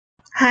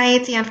Hi,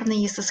 it's Ann from the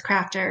Useless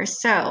Crafter.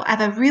 So I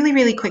have a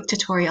really quick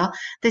tutorial.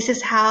 This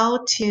is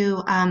how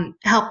to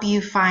help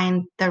you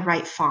find the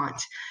right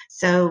font.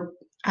 So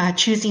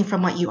choosing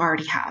from what you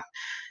already have.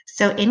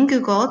 So in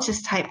Google,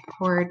 just type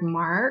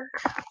Wordmark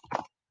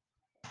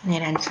and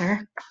hit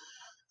enter.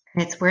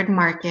 And it's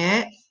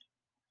Wordmark.it.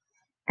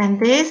 And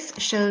this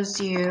shows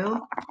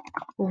you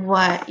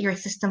what your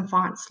system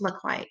fonts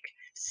look like.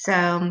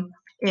 So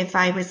if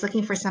I was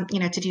looking for something,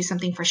 to do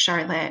something for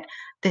Charlotte,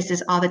 this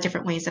is all the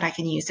different ways that I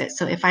can use it.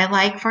 So if I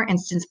like, for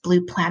instance,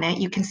 Blue Planet,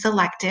 you can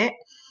select it.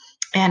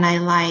 And I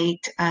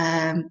liked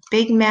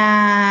Big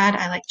Mad,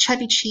 I like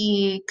Chubby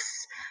Cheeks,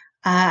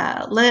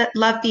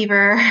 Love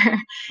Fever.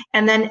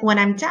 And then when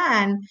I'm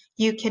done,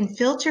 you can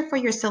filter for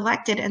your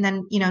selected and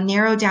then,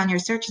 narrow down your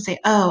search and say,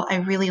 oh, I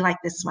really like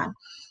this one.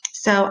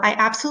 So I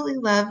absolutely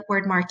love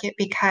Wordmark.it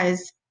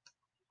because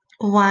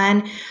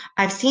one,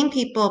 I've seen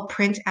people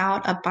print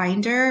out a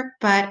binder,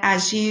 but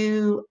as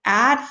you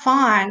add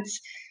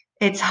fonts,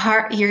 it's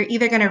hard. You're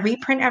either going to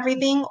reprint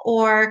everything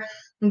or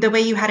the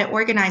way you had it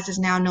organized is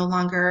now no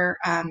longer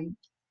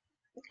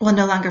will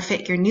no longer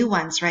fit your new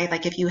ones, right?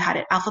 Like if you had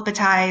it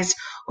alphabetized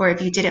or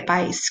if you did it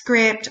by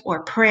script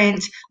or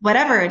print,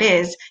 whatever it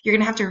is, you're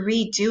going to have to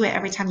redo it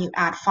every time you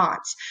add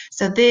fonts.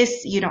 So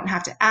this, you don't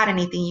have to add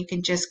anything. You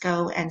can just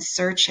go and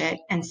search it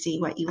and see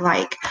what you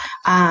like.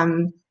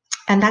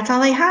 And that's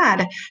all I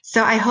had.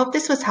 So I hope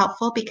this was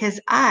helpful because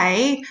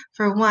I,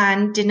 for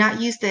one, did not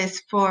use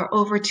this for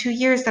over 2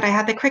 years that I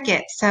had the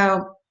Cricut.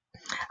 So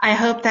I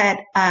hope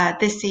that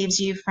this saves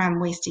you from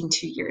wasting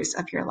 2 years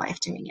of your life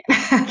doing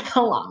it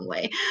the long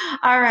way.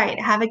 All right.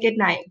 Have a good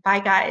night.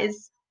 Bye,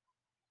 guys.